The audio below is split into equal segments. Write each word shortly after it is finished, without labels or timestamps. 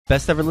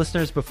Best ever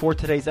listeners, before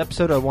today's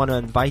episode, I want to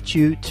invite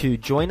you to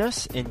join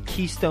us in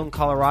Keystone,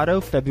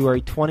 Colorado,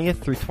 February 20th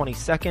through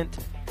 22nd.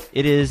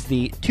 It is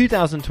the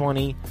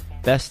 2020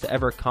 Best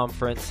Ever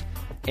Conference.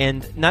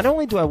 And not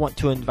only do I want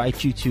to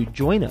invite you to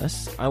join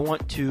us, I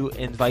want to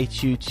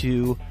invite you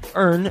to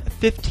earn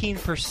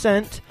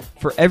 15%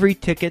 for every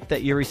ticket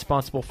that you're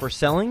responsible for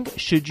selling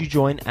should you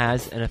join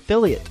as an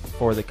affiliate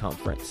for the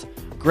conference.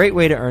 Great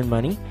way to earn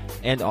money.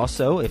 And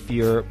also, if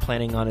you're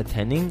planning on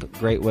attending,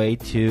 great way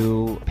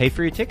to pay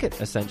for your ticket,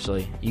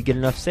 essentially. You get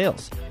enough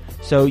sales.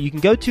 So you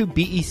can go to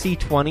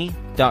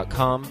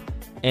bec20.com,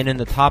 and in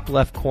the top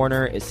left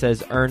corner, it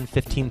says earn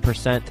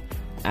 15%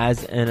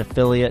 as an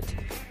affiliate.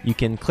 You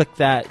can click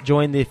that,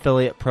 join the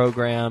affiliate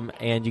program,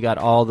 and you got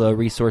all the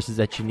resources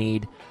that you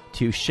need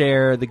to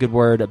share the good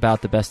word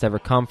about the Best Ever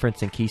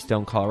Conference in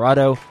Keystone,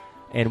 Colorado.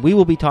 And we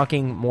will be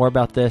talking more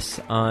about this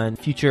on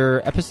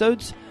future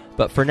episodes.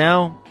 But for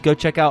now, go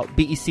check out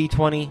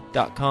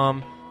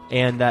bec20.com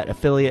and that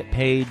affiliate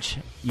page.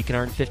 You can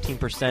earn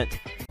 15%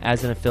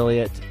 as an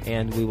affiliate,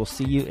 and we will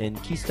see you in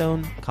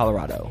Keystone,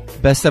 Colorado.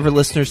 Best ever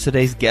listeners,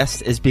 today's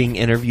guest is being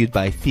interviewed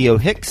by Theo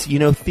Hicks. You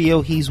know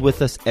Theo, he's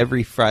with us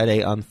every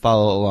Friday on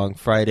Follow Along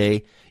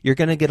Friday. You're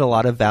going to get a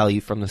lot of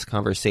value from this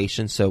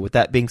conversation. So with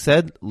that being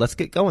said, let's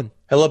get going.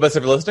 Hello, best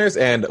ever listeners,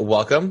 and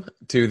welcome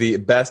to the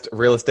Best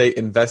Real Estate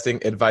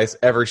Investing Advice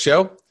Ever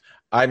show.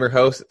 I'm your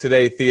host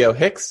today, Theo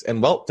Hicks,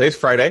 and well, today's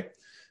Friday,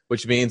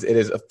 which means it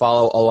is a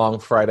Follow Along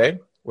Friday,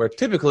 where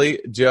typically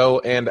Joe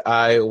and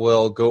I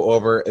will go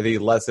over the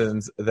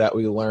lessons that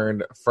we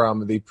learned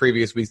from the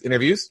previous week's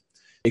interviews,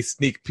 a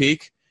sneak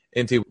peek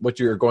into what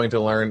you're going to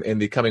learn in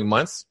the coming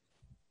months.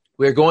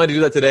 We're going to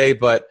do that today,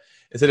 but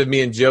instead of me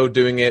and Joe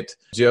doing it,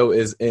 Joe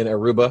is in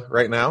Aruba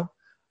right now,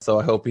 so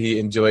I hope he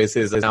enjoys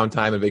his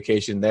downtime and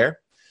vacation there.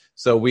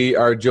 So we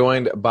are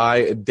joined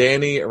by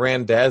Danny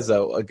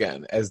Randazzo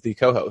again as the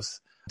co-host.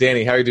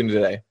 Danny, how are you doing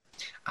today?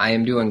 I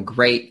am doing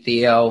great,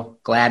 Theo.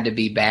 Glad to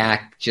be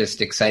back.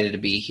 Just excited to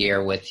be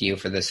here with you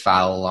for this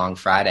Follow Along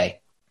Friday.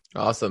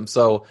 Awesome.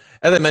 So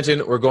as I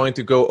mentioned, we're going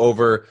to go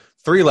over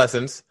 3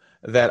 lessons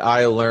that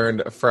I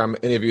learned from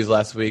interviews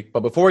last week. But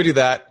before we do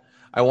that,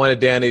 I wanted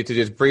Danny to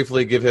just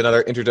briefly give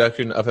another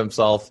introduction of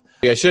himself.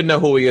 I should know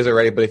who he is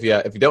already, but if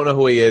you don't know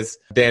who he is,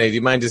 Danny, do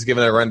you mind just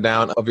giving a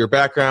rundown of your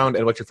background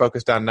and what you're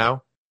focused on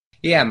now?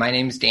 Yeah, my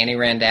name is Danny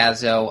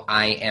Randazzo.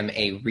 I am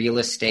a real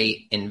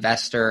estate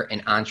investor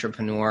and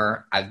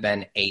entrepreneur. I've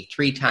been a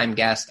 3-time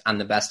guest on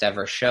the Best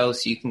Ever show,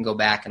 so you can go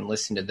back and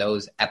listen to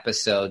those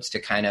episodes to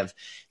kind of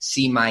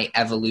see my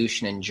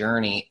evolution and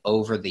journey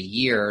over the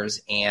years.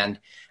 And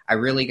I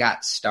really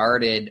got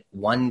started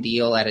one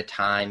deal at a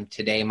time.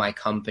 Today, my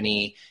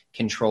company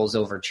controls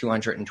over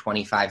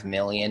 $225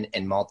 million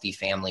in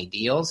multifamily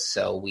deals.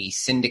 So we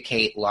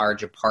syndicate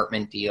large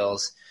apartment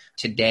deals.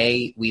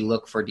 Today, we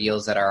look for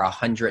deals that are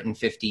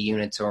 150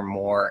 units or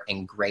more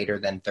and greater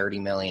than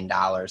 $30 million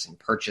in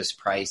purchase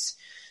price.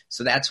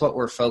 So that's what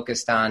we're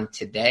focused on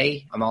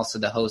today. I'm also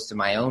the host of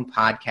my own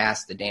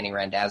podcast, The Danny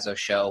Randazzo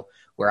Show,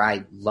 where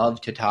I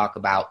love to talk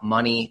about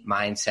money,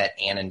 mindset,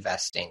 and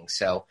investing.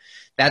 So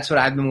that's what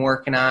I've been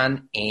working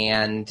on.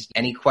 And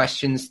any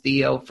questions,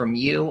 Theo, from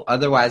you?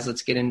 Otherwise,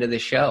 let's get into the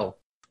show.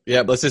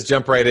 Yeah, let's just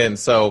jump right in.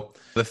 So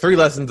the 3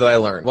 lessons that I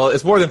learned. Well,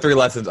 it's more than 3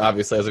 lessons,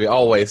 obviously, as we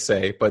always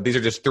say, but these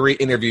are just 3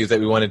 interviews that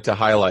we wanted to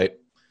highlight.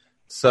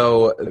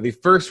 So the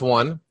first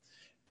one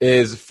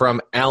is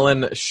from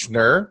Alan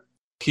Schnur.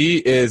 He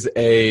is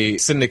a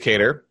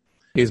syndicator.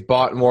 He's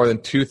bought more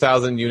than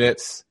 2,000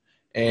 units,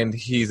 and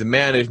he's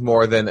managed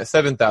more than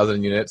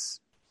 7,000 units.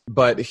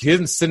 But he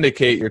doesn't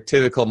syndicate your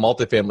typical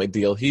multifamily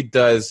deal. He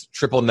does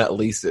triple net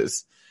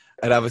leases.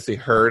 I'd obviously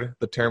heard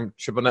the term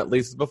triple net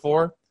leases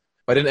before,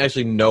 but I didn't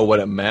actually know what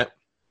it meant.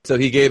 So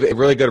he gave a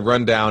really good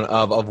rundown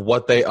of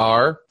what they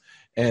are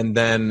and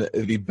then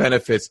the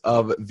benefits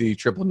of the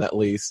triple net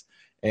lease.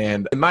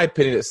 And in my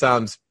opinion, it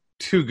sounds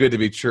too good to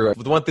be true.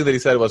 The one thing that he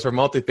said was for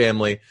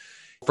multifamily,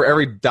 for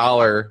every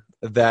dollar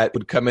that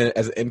would come in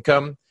as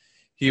income,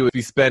 he would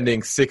be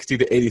spending 60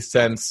 to 80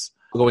 cents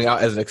going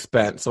out as an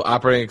expense. So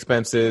operating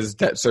expenses,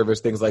 debt service,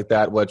 things like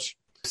that, which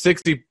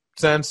 60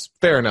 cents,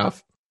 fair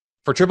enough.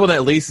 For triple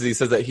net leases, he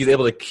says that he's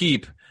able to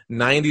keep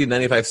 90 to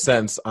 95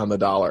 cents on the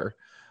dollar.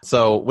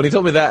 So when he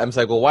told me that, I'm just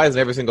like, well, why isn't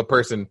every single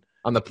person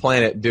on the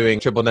planet doing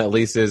triple net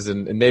leases?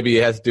 And maybe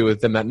it has to do with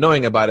them not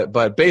knowing about it.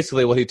 But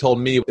basically what he told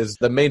me is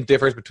the main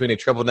difference between a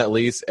triple net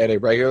lease and a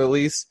regular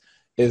lease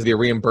is the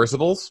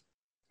reimbursables.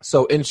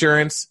 So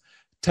insurance,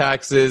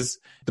 taxes,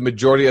 the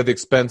majority of the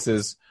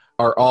expenses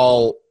are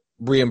all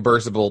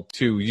reimbursable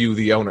to you,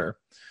 the owner.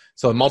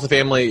 So in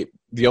multifamily,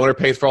 the owner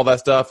pays for all that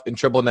stuff. In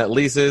triple net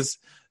leases,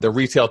 the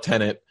retail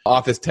tenant,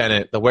 office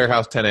tenant, the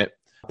warehouse tenant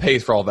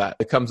pays for all that.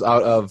 It comes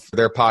out of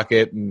their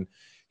pocket, and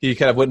he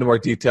kind of went into more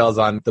details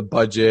on the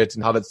budget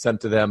and how that's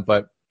sent to them.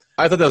 But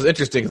I thought that was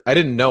interesting. I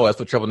didn't know that's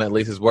what triple net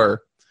leases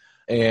were.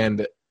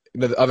 And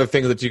the other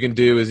things that you can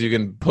do is you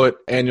can put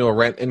annual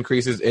rent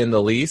increases in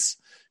the lease,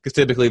 because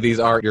typically these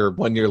aren't your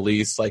 1-year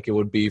lease like it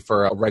would be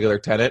for a regular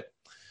tenant.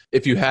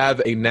 If you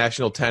have a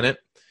national tenant,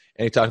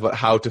 and he talked about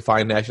how to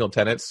find national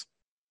tenants,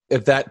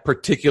 if that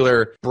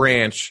particular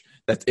branch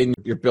that's in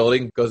your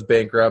building goes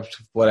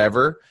bankrupt,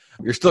 whatever,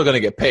 you're still going to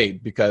get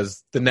paid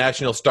because the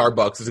national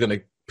Starbucks is going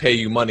to pay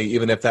you money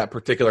even if that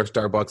particular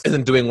Starbucks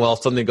isn't doing well,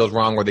 something goes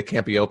wrong where they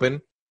can't be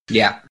open.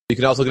 Yeah. You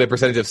can also get a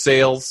percentage of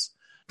sales.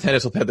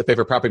 Tenants will have to pay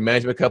for property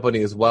management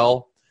company as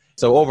well.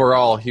 So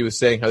overall, he was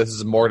saying how this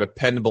is a more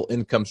dependable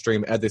income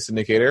stream as a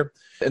syndicator.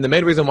 And the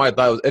main reason why I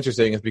thought it was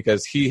interesting is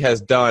because he has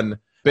done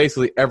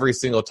basically every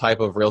single type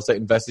of real estate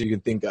investing you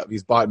can think of.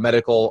 He's bought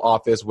medical,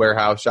 office,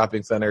 warehouse,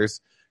 shopping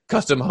centers,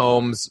 custom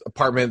homes,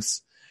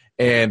 apartments,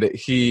 and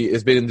he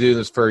has been doing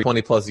this for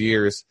 20 plus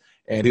years.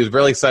 And he was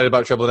really excited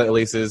about triple net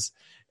leases.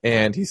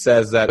 And he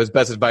says that his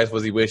best advice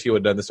was he wished he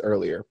would have done this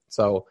earlier.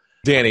 So,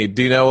 Danny,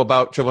 do you know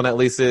about triple net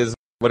leases?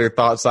 What are your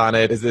thoughts on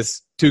it? Is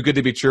this too good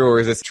to be true, or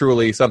is this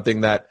truly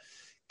something that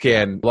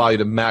can allow you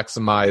to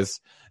maximize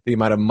the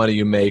amount of money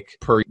you make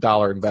per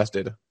dollar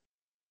invested?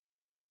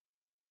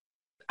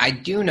 I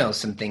do know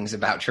some things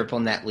about triple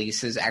net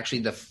leases.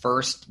 Actually, the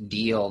first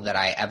deal that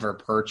I ever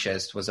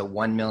purchased was a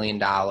 $1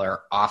 million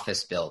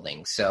office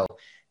building. So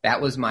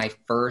that was my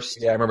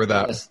first I remember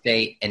that. real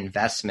estate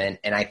investment.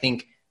 And I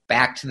think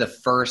back to the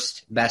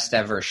first best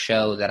ever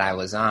show that I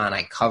was on,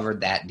 I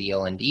covered that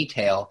deal in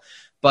detail.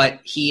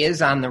 But he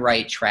is on the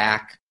right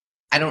track.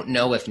 I don't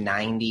know if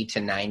 90 to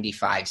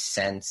 95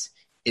 cents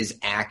is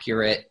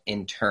accurate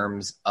in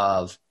terms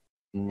of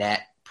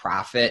net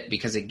profit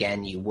because,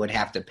 again, you would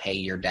have to pay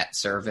your debt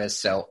service.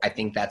 So I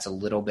think that's a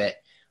little bit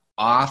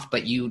off,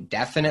 but you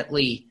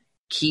definitely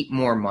keep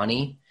more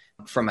money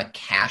from a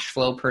cash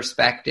flow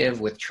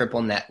perspective with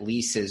triple net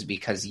leases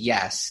because,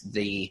 yes,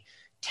 the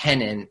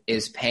tenant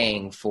is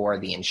paying for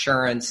the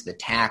insurance, the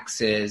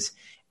taxes,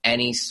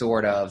 any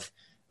sort of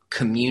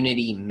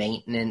community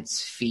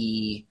maintenance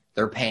fee.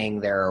 They're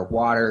paying their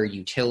water,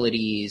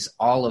 utilities,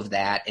 all of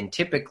that. And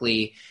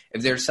typically,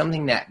 if there's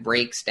something that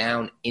breaks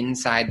down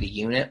inside the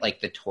unit, like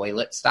the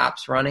toilet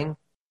stops running,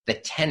 the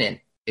tenant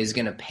is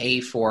going to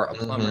pay for a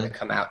plumber to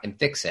come out and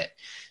fix it.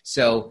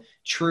 So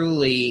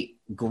truly,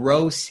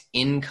 gross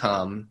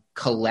income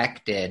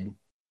collected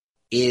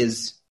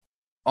is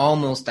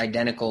almost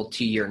identical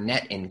to your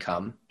net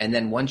income. And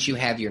then once you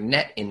have your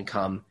net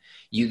income,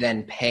 you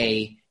then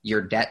pay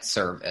your debt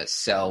service.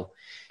 So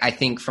I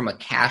think from a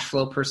cash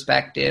flow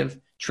perspective,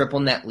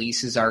 triple net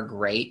leases are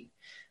great.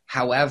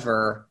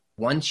 However,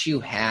 once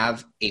you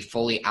have a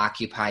fully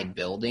occupied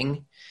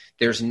building,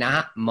 there's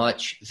not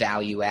much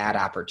value add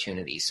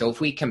opportunity. So if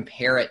we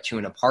compare it to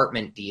an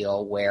apartment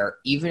deal where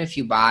even if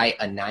you buy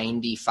a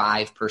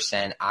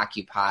 95%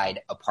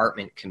 occupied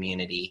apartment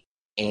community,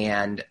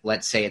 and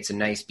let's say it's a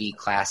nice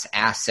B-class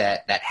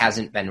asset that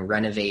hasn't been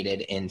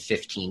renovated in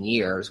 15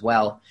 years,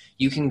 well,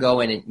 you can go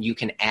in and you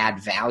can add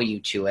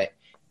value to it.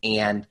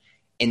 And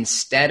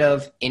instead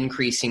of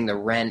increasing the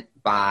rent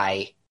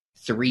by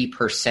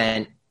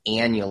 3%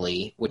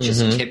 annually, which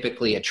is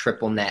typically a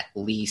triple net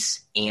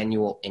lease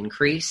annual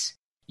increase,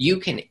 you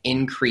can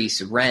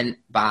increase rent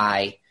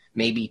by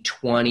maybe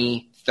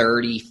 20,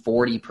 30,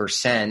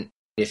 40%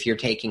 if you're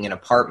taking an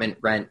apartment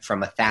rent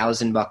from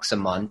 $1,000 a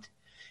month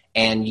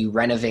and you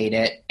renovate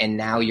it and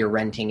now you're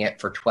renting it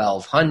for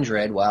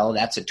 $1,200. Well,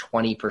 that's a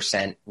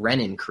 20%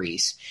 rent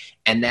increase.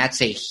 And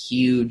that's a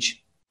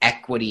huge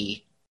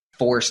equity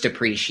forced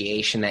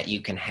appreciation that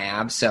you can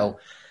have. So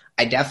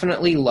I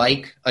definitely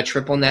like a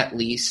triple net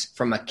lease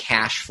from a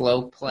cash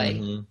flow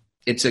play.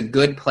 It's a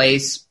good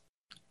place,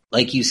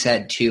 like you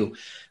said, to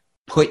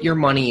put your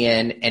money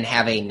in and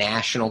have a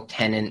national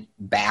tenant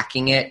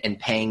backing it and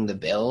paying the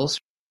bills.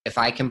 If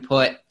I can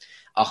put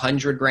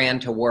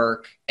 $100,000 to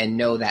work and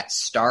know that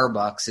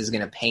Starbucks is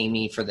going to pay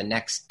me for the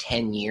next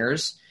 10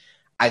 years,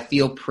 I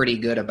feel pretty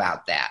good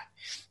about that.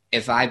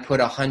 If I put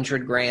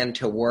 $100,000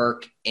 to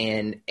work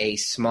in a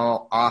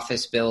small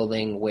office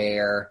building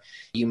where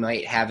you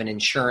might have an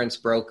insurance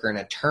broker and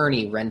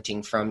attorney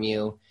renting from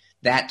you,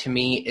 that to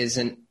me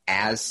isn't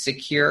as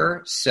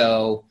secure.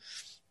 So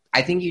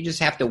I think you just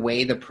have to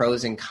weigh the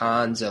pros and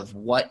cons of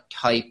what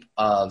type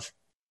of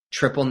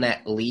triple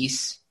net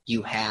lease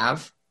you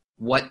have,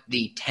 what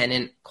the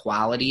tenant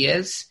quality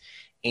is,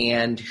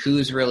 and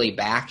who's really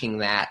backing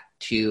that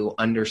to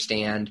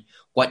understand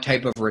what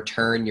type of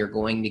return you're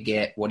going to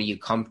get, what are you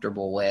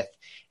comfortable with.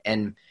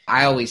 And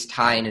I always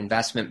tie an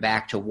investment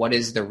back to what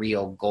is the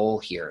real goal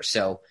here.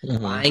 So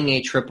buying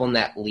a triple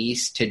net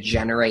lease to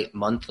generate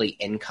monthly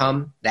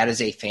income, that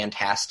is a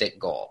fantastic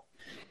goal.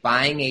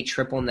 Buying a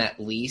triple net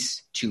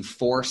lease to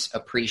force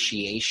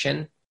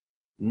appreciation,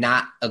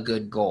 not a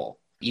good goal.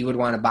 You would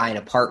want to buy an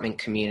apartment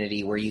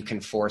community where you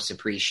can force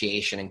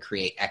appreciation and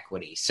create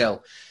equity.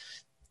 So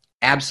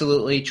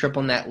absolutely,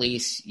 triple net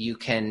lease, you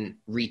can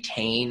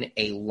retain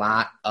a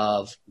lot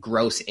of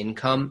gross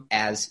income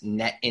as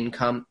net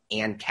income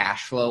and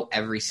cash flow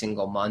every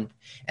single month.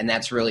 And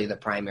that's really the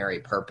primary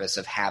purpose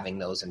of having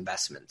those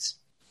investments.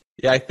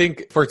 Yeah, I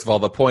think, first of all,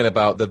 the point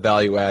about the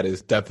value add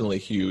is definitely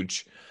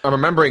huge. I'm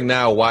remembering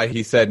now why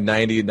he said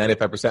 90,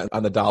 95%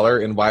 on the dollar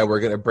and why we're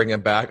going to bring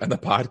him back on the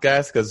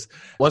podcast. Because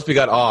once we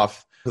got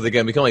off, because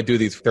again, we can only do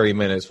these for 30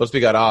 minutes. Once we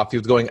got off, he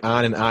was going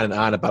on and on and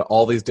on about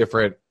all these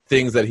different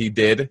things that he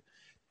did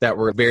that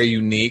were very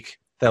unique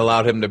that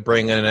allowed him to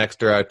bring in an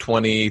extra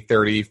 20,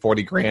 30,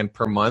 40 grand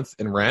per month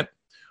in rent,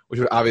 which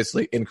would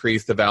obviously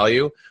increase the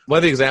value. One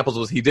of the examples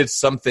was he did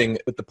something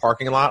with the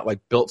parking lot, like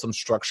built some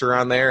structure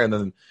on there, and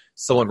then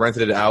someone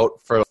rented it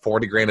out for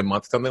 40 grand a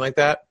month, something like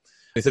that.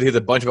 He said he has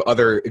a bunch of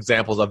other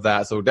examples of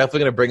that. So we're definitely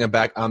going to bring him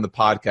back on the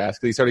podcast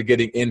because he started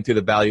getting into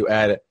the value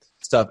add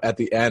stuff at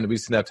the end. We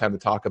just didn't have time to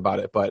talk about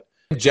it. But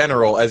in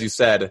general, as you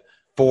said,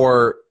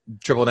 for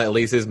triple net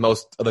leases,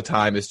 most of the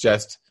time it's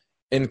just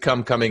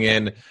income coming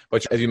in,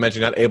 but as you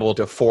mentioned, not able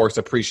to force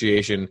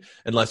appreciation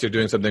unless you're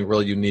doing something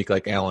really unique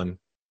like Alan.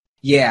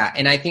 Yeah,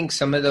 and I think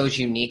some of those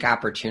unique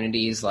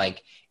opportunities,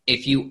 like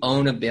if you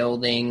own a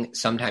building,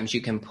 sometimes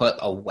you can put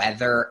a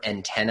weather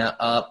antenna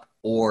up,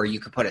 or you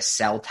could put a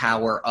cell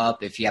tower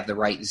up if you have the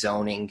right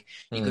zoning.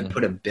 You could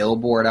put a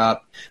billboard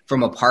up.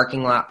 From a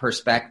parking lot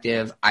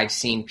perspective, I've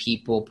seen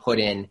people put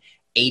in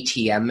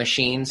ATM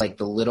machines, like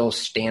the little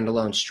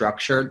standalone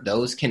structure.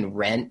 Those can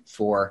rent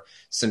for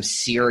some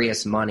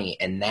serious money,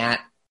 and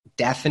that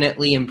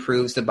definitely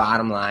improves the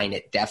bottom line.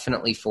 It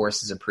definitely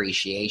forces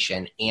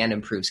appreciation and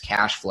improves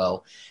cash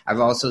flow. I've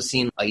also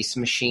seen ice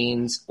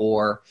machines,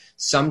 or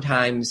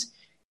sometimes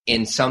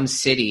in some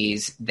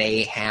cities,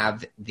 they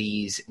have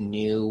these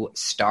new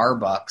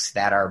Starbucks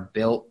that are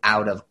built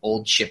out of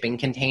old shipping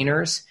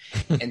containers.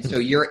 And so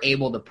you're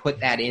able to put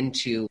that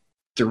into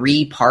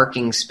 3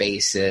 parking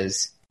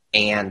spaces,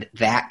 and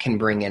that can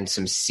bring in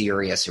some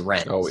serious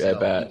rent. Oh, yeah, I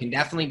bet. You can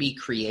definitely be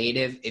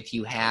creative if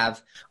you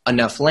have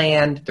enough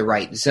land, the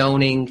right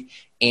zoning,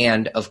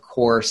 and, of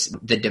course,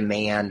 the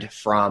demand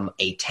from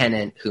a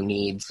tenant who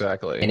needs an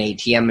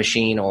ATM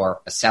machine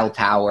or a cell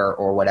tower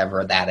or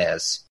whatever that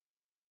is.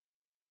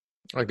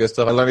 All right, good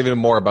stuff. I learned even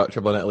more about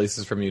triple net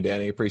leases from you,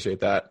 Danny. Appreciate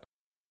that.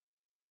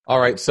 All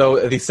right,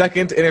 so the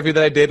second interview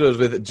that I did was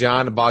with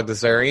John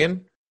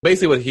Bogdasarian.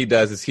 Basically what he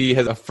does is he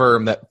has a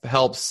firm that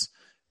helps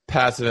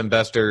passive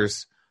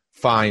investors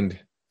find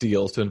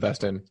deals to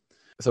invest in.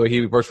 So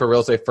he works for a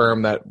real estate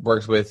firm that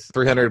works with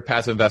 300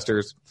 passive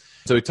investors.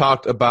 So we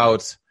talked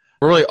about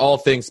really all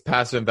things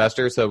passive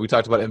investors. So we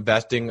talked about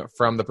investing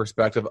from the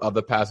perspective of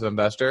the passive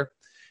investor.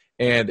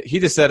 And he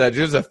just said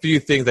there's a few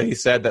things that he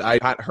said that I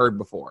hadn't heard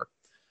before.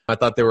 I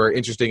thought they were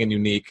interesting and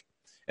unique.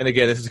 And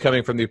again, this is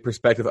coming from the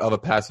perspective of a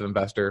passive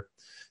investor.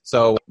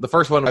 So the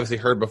first one I obviously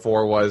heard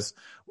before was,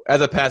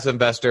 as a passive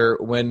investor,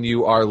 when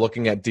you are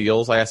looking at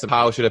deals, I asked him,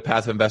 how should a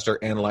passive investor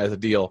analyze a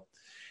deal?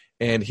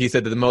 And he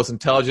said that the most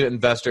intelligent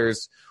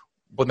investors,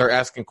 when they're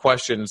asking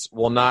questions,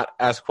 will not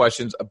ask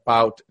questions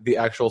about the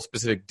actual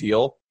specific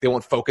deal. They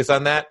won't focus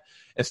on that.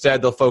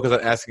 Instead, they'll focus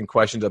on asking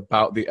questions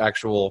about the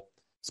actual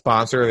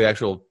sponsor, the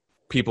actual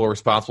people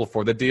responsible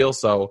for the deal.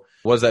 So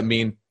what does that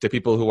mean to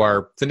people who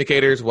are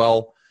syndicators?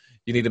 Well,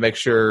 you need to make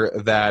sure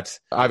that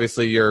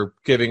obviously you're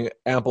giving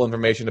ample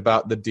information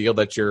about the deal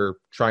that you're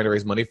trying to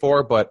raise money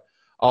for, but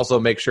also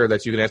make sure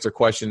that you can answer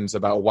questions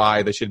about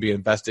why they should be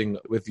investing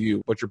with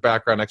you, what's your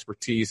background,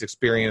 expertise,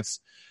 experience,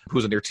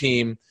 who's on your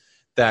team.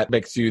 That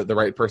makes you the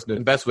right person to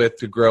invest with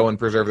to grow and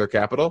preserve their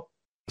capital.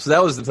 So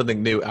that was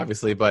something new,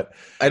 obviously, but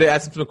I did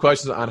ask him some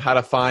questions on how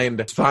to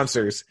find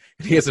sponsors.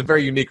 He has some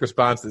very unique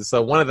responses.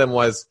 So one of them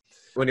was,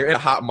 when you're in a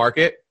hot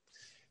market,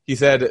 he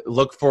said,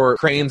 look for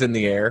cranes in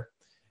the air.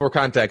 For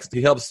context,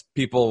 he helps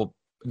people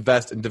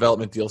invest in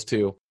development deals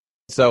too.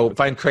 So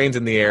find cranes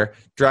in the air,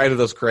 drive to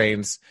those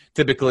cranes.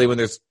 Typically, when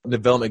there's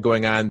development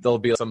going on, there'll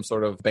be some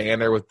sort of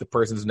banner with the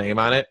person's name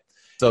on it.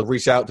 So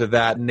reach out to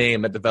that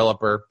name, that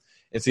developer,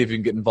 and see if you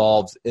can get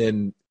involved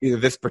in either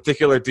this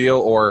particular deal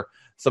or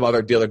some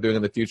other deal they're doing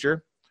in the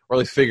future, or at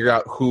least figure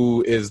out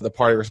who is the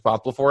party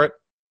responsible for it.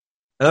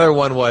 Another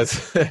one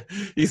was,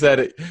 he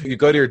said, you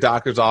go to your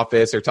doctor's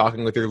office or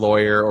talking with your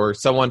lawyer or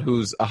someone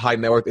who's a high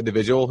net worth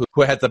individual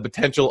who has the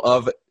potential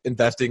of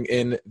investing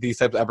in these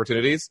types of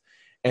opportunities,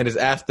 and just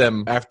ask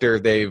them after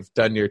they've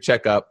done your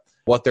checkup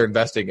what they're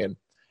investing in,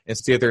 and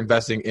see if they're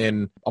investing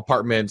in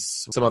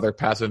apartments, some other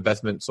passive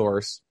investment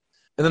source.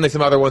 And then there's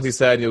some other ones he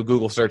said,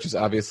 Google searches,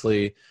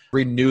 obviously,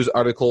 read news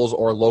articles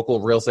or local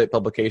real estate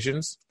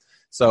publications.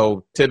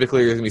 So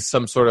typically there's going to be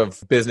some sort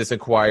of Business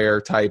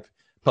Inquirer type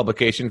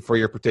publication for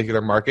your particular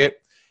market,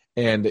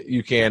 and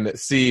you can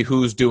see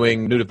who's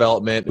doing new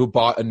development, who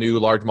bought a new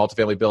large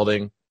multifamily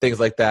building, things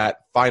like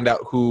that. Find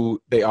out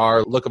who they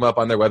are, look them up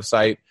on their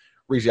website,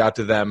 reach out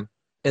to them.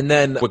 And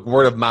then with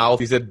word of mouth,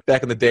 he said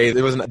back in the day,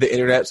 there wasn't the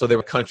internet, so there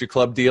were country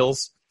club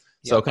deals.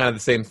 So kind of the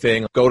same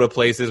thing. Go to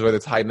places where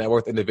there's high net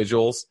worth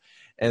individuals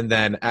and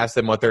then ask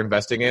them what they're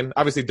investing in.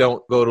 Obviously,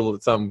 don't go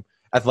to some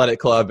athletic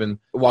club and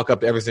walk up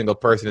to every single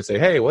person and say,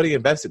 hey, what are you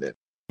invested in?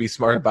 Be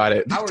smart about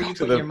it. How are you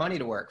putting your money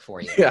to work for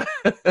you? Yeah,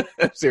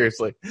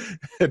 seriously.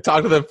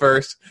 Talk to them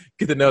first,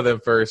 get to know them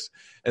first,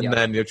 and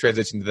then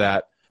transition to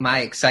that. My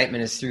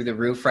excitement is through the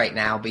roof right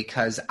now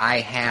because I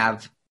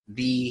have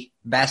the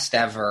best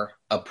ever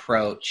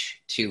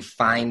approach to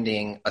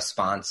finding a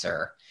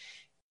sponsor.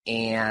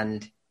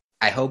 And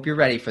I hope you're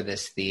ready for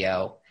this,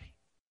 Theo.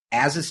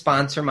 As a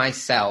sponsor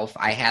myself,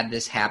 I had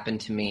this happen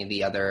to me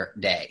the other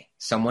day.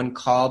 Someone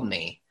called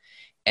me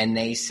and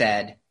they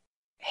said,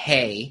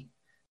 hey,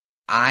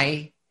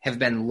 I have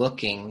been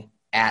looking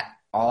at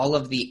all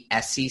of the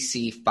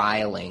SEC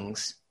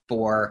filings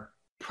for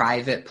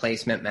private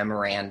placement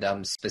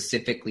memorandums,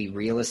 specifically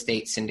real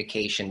estate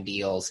syndication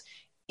deals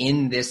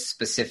in this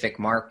specific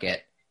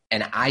market.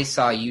 And I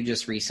saw you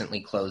just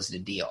recently closed a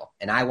deal,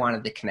 and I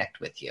wanted to connect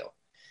with you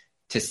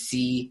to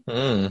see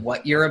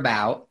what you're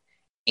about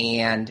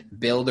and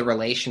build a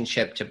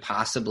relationship to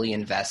possibly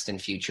invest in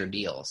future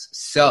deals.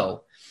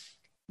 So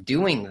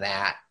doing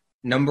that,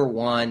 number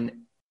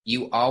one,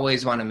 you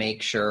always want to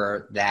make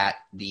sure that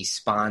the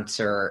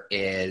sponsor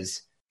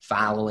is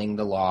following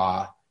the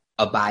law,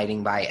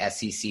 abiding by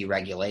SEC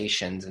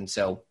regulations. And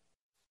so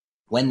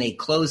when they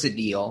close a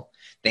deal,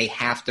 they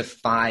have to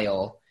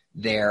file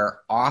their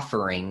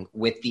offering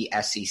with the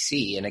SEC.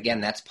 And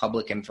again, that's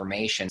public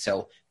information.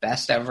 So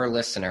best ever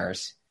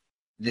listeners,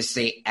 this is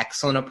an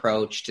excellent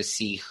approach to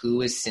see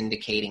who is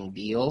syndicating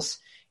deals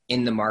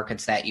in the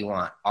markets that you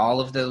want. All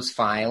of those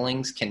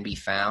filings can be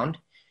found.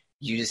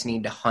 You just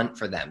need to hunt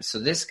for them. So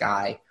this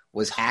guy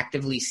was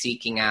actively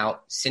seeking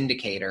out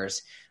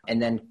syndicators and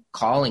then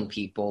calling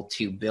people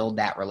to build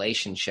that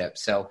relationship.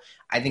 So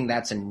I think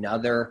that's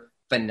another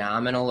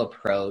phenomenal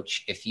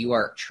approach. If you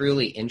are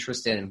truly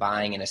interested in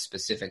buying in a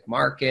specific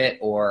market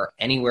or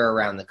anywhere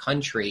around the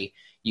country,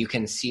 you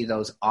can see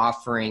those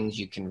offerings,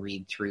 you can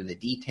read through the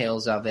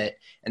details of it,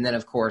 and then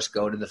of course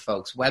go to the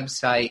folks'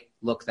 website,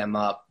 look them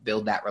up,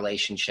 build that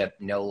relationship,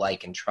 know,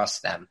 like, and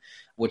trust them,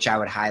 which I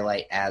would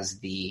highlight as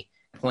the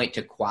point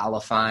to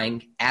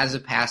qualifying. As a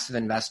passive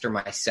investor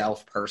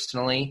myself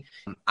personally,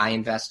 I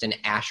invest in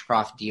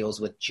Ashcroft Deals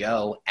with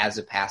Joe as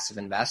a passive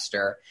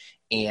investor,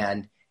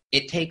 and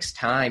it takes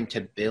time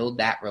to build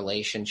that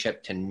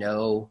relationship, to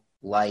know,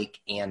 like,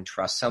 and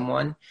trust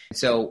someone.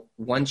 So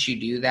once you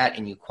do that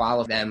and you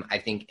qualify them, I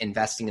think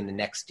investing in the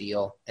next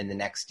deal and the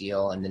next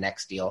deal and the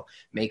next deal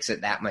makes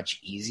it that much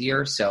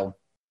easier. So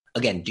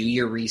again, do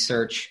your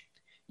research,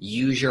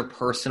 use your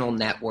personal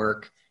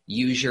network,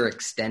 use your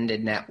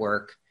extended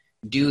network,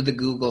 do the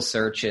Google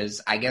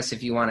searches. I guess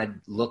if you want to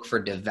look for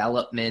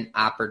development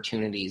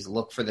opportunities,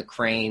 look for the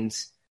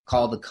cranes,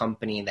 call the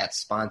company that's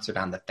sponsored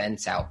on the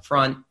fence out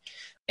front,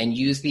 and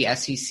use the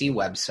SEC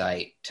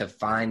website to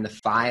find the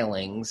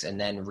filings and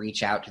then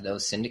reach out to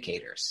those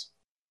syndicators.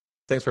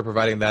 Thanks for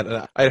providing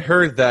that. I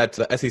heard that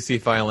the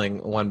SEC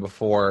filing one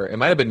before. It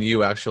might have been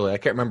you, actually. I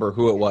can't remember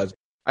who it was.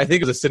 I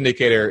think it was a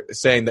syndicator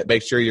saying that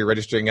make sure you're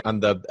registering on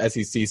the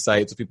SEC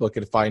site so people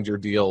can find your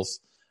deals.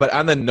 But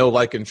on the know,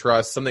 like, and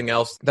trust, something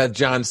else that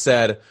John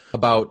said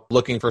about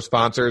looking for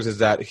sponsors is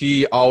that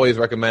he always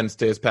recommends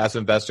to his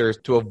passive investors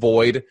to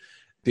avoid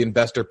the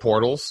investor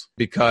portals,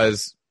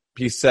 because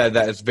he said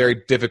that it's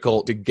very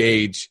difficult to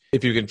gauge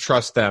if you can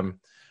trust them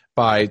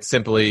by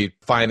simply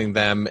finding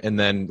them and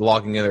then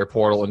logging in their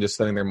portal and just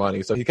sending their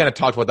money. So he kind of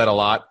talked about that a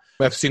lot.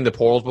 I've seen the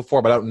portals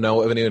before, but I don't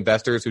know of any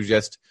investors who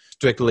just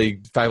strictly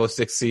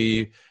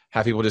 506C,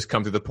 have people just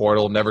come through the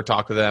portal, never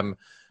talk to them,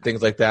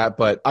 things like that.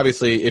 But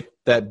obviously, if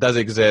that does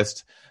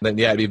exist, then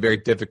yeah, it'd be very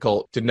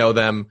difficult to know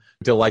them,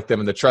 to like them,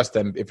 and to trust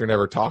them if you're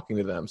never talking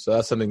to them. So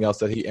that's something else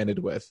that he ended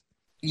with.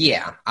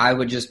 Yeah, I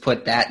would just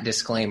put that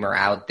disclaimer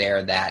out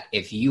there that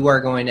if you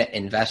are going to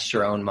invest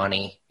your own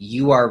money,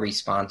 you are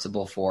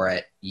responsible for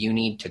it. You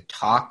need to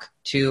talk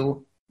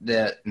to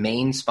the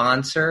main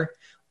sponsor,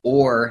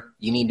 or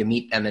you need to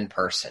meet them in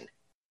person,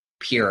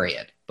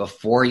 period,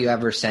 before you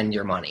ever send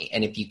your money.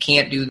 And if you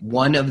can't do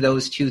one of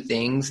those two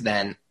things,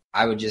 then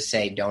I would just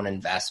say don't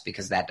invest,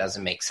 because that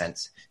doesn't make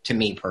sense to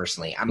me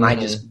personally. My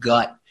just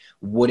gut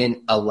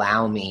wouldn't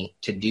allow me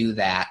to do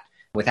that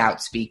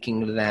without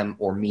speaking to them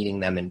or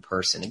meeting them in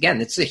person. Again,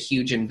 it's a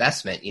huge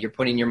investment. You're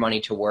putting your money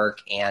to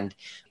work, and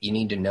you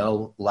need to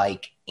know,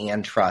 like,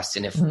 and trust.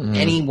 And if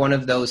any one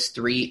of those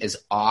three is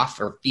off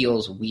or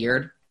feels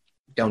weird,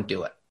 don't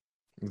do it.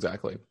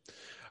 Exactly.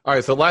 All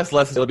right, so last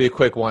lesson, it'll be a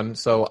quick one.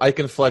 So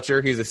Eichen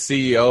Fletcher, he's a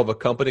CEO of a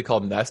company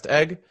called Nest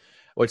Egg,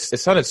 which it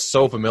sounded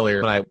so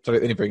familiar when I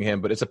started interviewing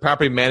him, but it's a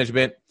property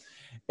management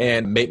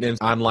and maintenance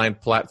online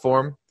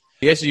platform.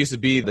 He actually used to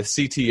be the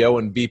CTO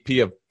and VP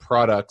of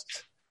product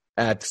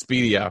at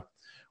Expedia,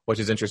 which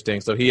is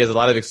interesting. So he has a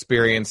lot of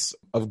experience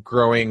of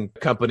growing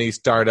companies,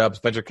 startups,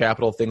 venture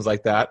capital, things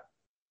like that.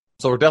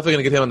 So we're definitely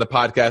going to get him on the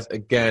podcast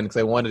again, because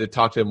I wanted to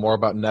talk to him more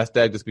about Nest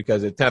Egg, just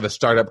because it's kind of a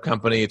startup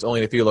company. It's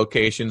only in a few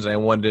locations, and I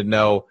wanted to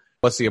know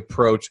what's the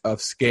approach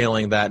of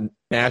scaling that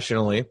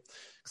nationally,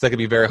 because that could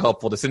be very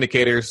helpful to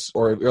syndicators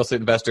or real estate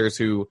investors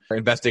who are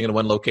investing in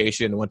one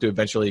location and want to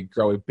eventually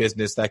grow a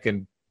business that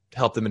can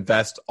help them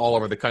invest all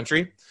over the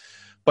country.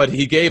 But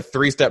he gave a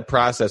 3-step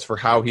process for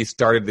how he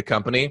started the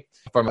company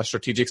from a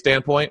strategic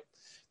standpoint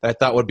that I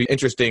thought would be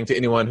interesting to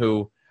anyone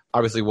who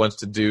obviously wants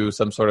to do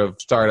some sort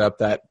of startup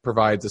that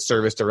provides a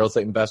service to real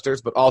estate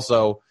investors, but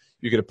also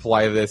you could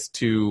apply this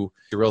to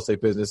your real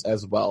estate business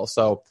as well.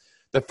 So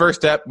the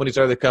first step when he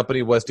started the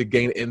company was to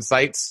gain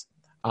insights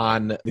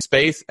on the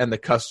space and the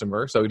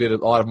customer. So we did a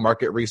lot of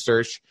market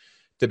research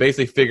to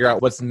basically figure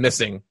out what's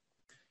missing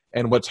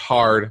and what's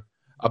hard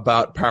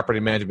about property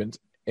management.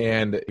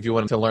 And if you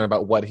wanted to learn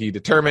about what he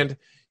determined,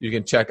 you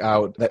can check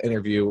out that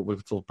interview,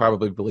 which we'll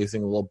probably be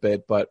releasing a little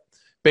bit. But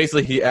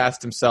basically he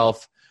asked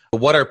himself,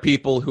 what are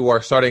people who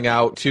are starting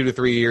out 2 to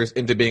 3 years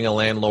into being a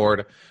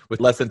landlord with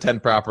less than 10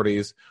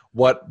 properties,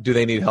 what do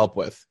they need help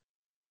with?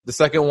 The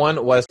second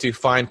one was to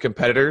find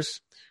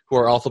competitors who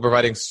are also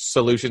providing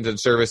solutions and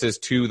services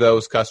to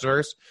those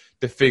customers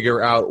to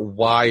figure out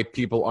why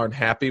people aren't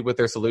happy with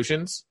their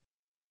solutions.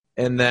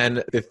 And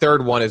then the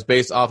third one is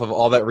based off of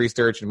all that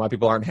research and why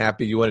people aren't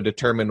happy. You want to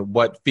determine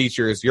what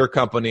features your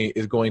company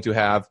is going to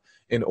have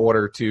in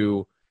order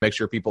to make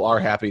sure people are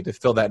happy to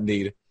fill that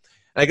need.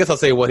 And I guess I'll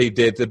say what he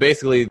did. So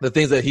basically, the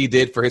things that he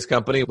did for his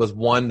company was,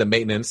 one, the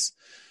maintenance.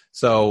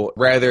 So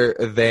rather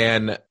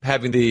than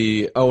having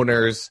the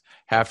owners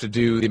have to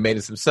do the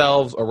maintenance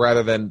themselves, or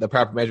rather than the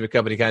property management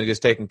company kind of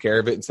just taking care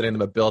of it and sending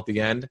them a bill at the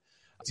end,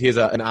 he has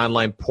an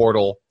online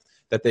portal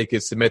that they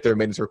could submit their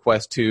maintenance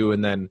request to,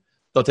 and then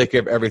they'll take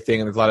care of everything.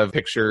 And there's a lot of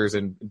pictures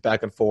and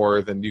back and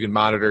forth, and you can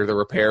monitor the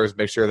repairs,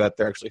 make sure that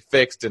they're actually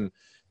fixed, and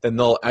then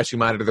they'll actually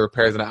monitor the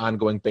repairs on an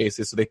ongoing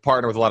basis. So they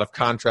partner with a lot of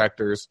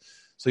contractors,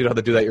 so you don't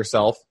have to do that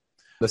yourself.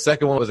 The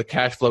second one was a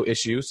cash flow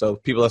issue. So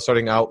people that are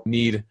starting out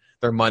need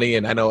their money.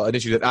 And I know an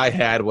issue that I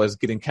had was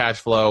getting cash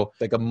flow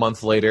like a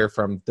month later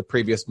from the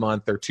previous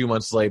month or 2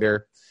 months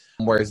later,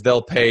 whereas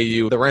they'll pay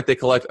you the rent they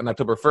collect on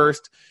October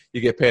 1st,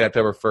 you get paid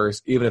October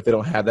 1st, even if they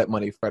don't have that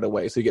money right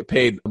away. So you get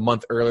paid a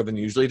month earlier than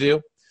you usually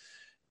do.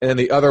 And then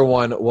the other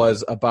one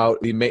was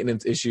about the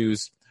maintenance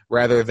issues.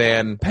 Rather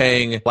than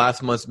paying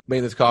last month's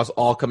maintenance costs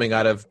all coming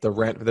out of the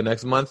rent for the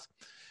next month,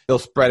 they'll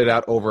spread it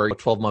out over a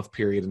 12-month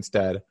period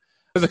instead.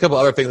 There's a couple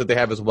other things that they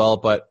have as well,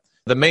 but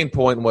the main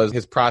point was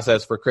his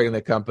process for creating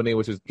the company,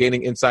 which was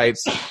gaining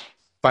insights,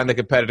 find the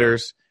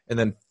competitors, and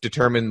then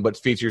determine what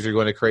features you're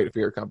going to create for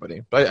your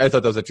company. But I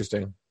thought that was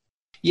interesting.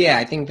 Yeah,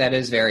 I think that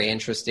is very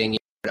interesting.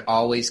 It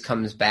always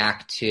comes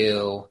back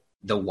to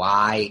the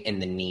why and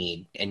the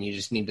need, and you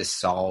just need to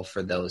solve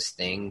for those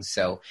things.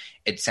 So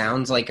it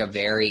sounds like a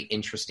very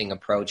interesting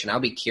approach, and I'll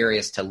be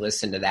curious to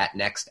listen to that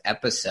next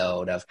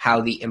episode of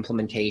how the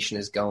implementation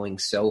is going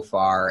so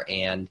far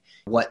and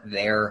what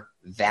their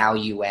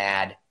value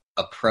add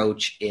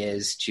approach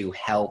is to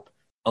help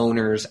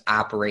owners,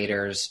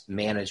 operators,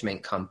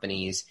 management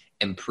companies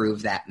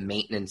improve that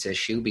maintenance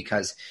issue.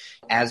 Because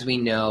as we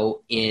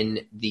know,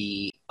 in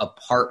the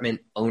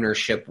apartment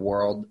ownership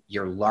world,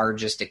 your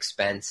largest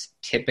expense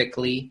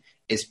typically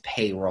is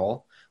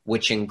payroll,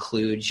 which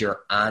includes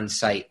your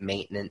on-site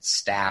maintenance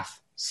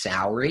staff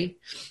salary.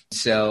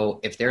 So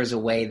if there's a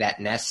way that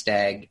Nest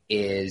Egg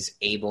is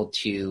able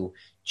to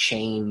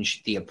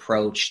change the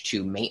approach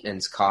to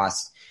maintenance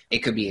costs, it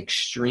could be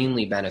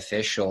extremely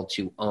beneficial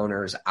to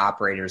owners,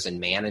 operators, and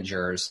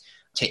managers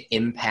to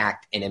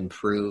impact and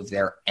improve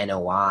their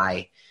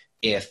NOI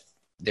if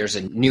there's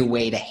a new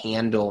way to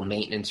handle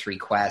maintenance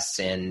requests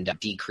and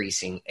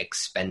decreasing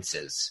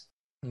expenses.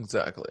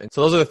 Exactly.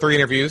 So those are the 3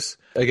 interviews.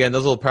 Again,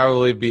 those will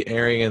probably be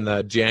airing in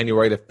the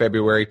January to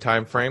February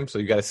timeframe. So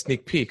you got a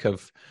sneak peek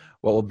of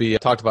what will be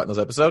talked about in those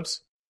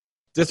episodes.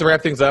 Just to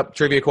wrap things up,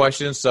 trivia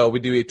questions. So we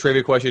do a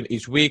trivia question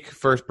each week.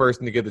 First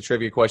person to get the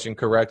trivia question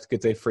correct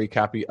gets a free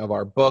copy of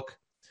our book.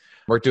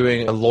 We're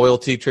doing a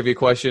loyalty trivia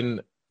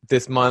question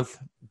this month.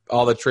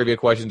 All the trivia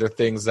questions are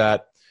things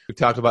that we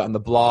talked about in the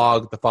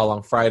blog, the Follow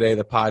on Friday,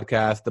 the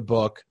podcast, the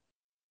book.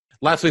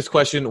 Last week's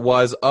question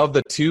was, of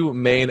the 2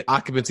 main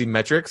occupancy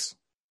metrics,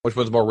 which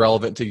one's more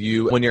relevant to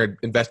you when you're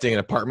investing in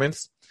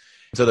apartments?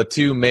 So the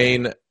 2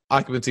 main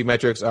occupancy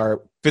metrics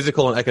are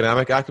physical and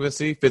economic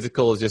occupancy.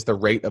 Physical is just the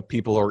rate of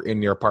people who are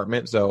in your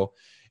apartment. So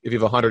if you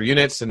have 100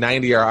 units and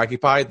 90 are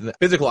occupied, then the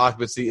physical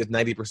occupancy is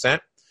 90%.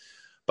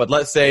 But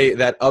let's say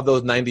that of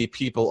those 90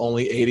 people,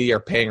 only 80 are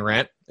paying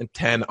rent and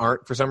 10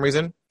 aren't for some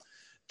reason,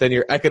 then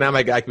your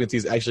economic occupancy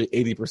is actually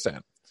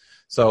 80%.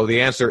 So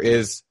the answer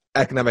is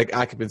economic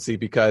occupancy,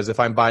 because if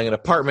I'm buying an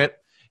apartment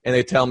and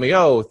they tell me,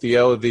 oh,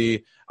 Theo,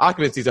 the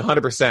occupancy is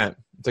 100%.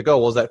 It's like, oh,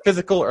 well, is that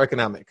physical or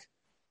economic?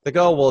 They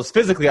go, well, it's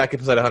physically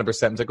occupied at 100%.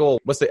 It's like, oh,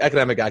 what's the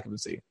economic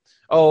occupancy?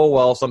 Oh,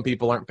 well, some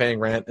people aren't paying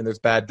rent and there's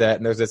bad debt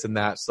and there's this and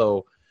that.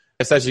 So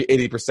essentially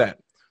 80%.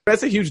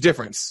 That's a huge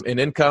difference in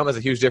income. That's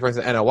a huge difference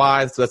in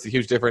NOI. So that's a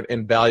huge difference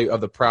in value of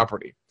the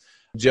property.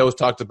 Joe's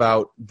talked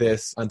about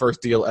this on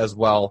First Deal as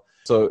well.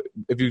 So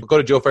if you go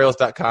to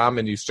joefairless.com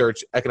and you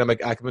search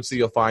economic occupancy,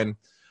 you'll find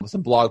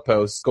some blog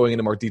posts going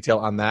into more detail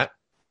on that.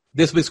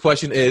 This week's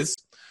question is,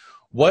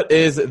 what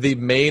is the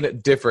main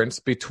difference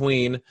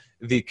between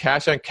the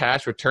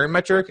cash-on-cash return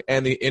metric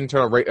and the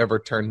internal rate of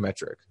return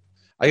metric?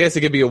 I guess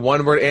it could be a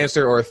 1-word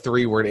answer or a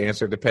 3-word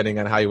answer, depending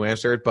on how you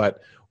answer it.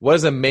 But what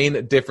is the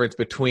main difference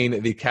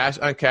between the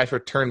cash-on-cash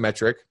return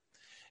metric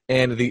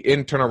and the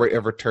internal rate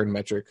of return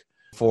metric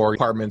for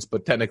apartments?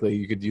 But technically,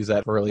 you could use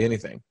that for really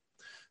anything.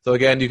 So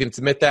again, you can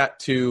submit that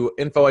to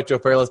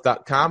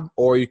info@joefairless.com,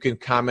 or you can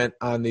comment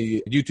on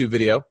the YouTube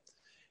video.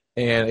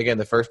 And again,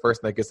 the first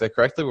person that gets that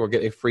correctly will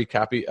get a free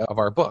copy of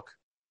our book.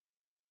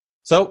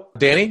 So,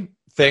 Danny,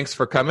 thanks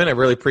for coming. I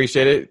really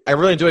appreciate it. I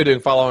really enjoy doing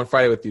Follow on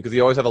Friday with you because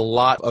you always have a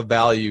lot of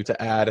value to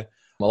add,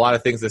 a lot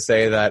of things to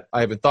say that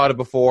I haven't thought of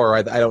before or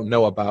I don't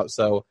know about.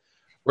 So,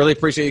 really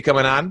appreciate you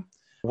coming on.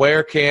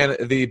 Where can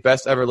the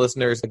best ever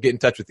listeners get in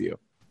touch with you?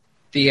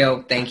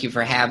 Theo, thank you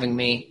for having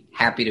me.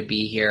 Happy to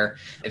be here.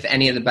 If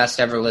any of the best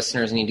ever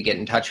listeners need to get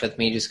in touch with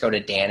me, just go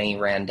to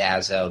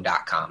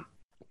DannyRandazzo.com.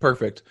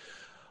 Perfect.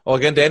 Well,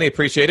 again, Danny,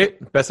 appreciate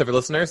it. Best ever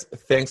listeners,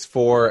 thanks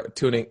for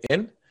tuning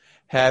in.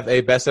 Have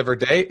a best ever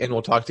day, and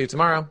we'll talk to you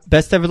tomorrow.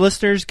 Best ever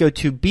listeners, go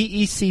to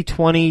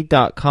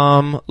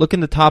bec20.com. Look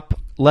in the top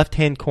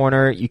left-hand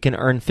corner. You can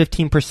earn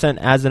 15%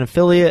 as an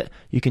affiliate.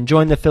 You can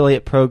join the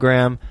affiliate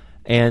program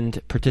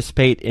and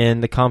participate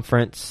in the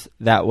conference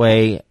that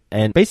way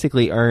and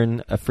basically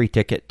earn a free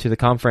ticket to the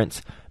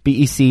conference,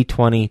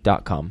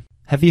 bec20.com.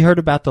 Have you heard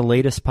about the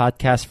latest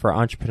podcast for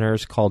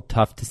entrepreneurs called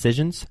Tough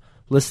Decisions?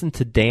 Listen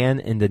to Dan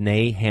and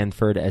Danae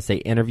Hanford as they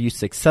interview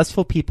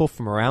successful people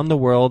from around the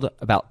world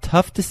about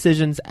tough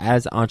decisions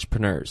as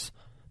entrepreneurs.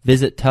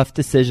 Visit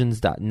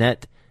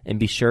toughdecisions.net and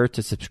be sure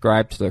to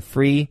subscribe to their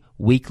free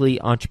weekly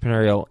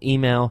entrepreneurial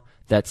email.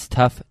 That's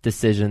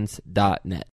toughdecisions.net.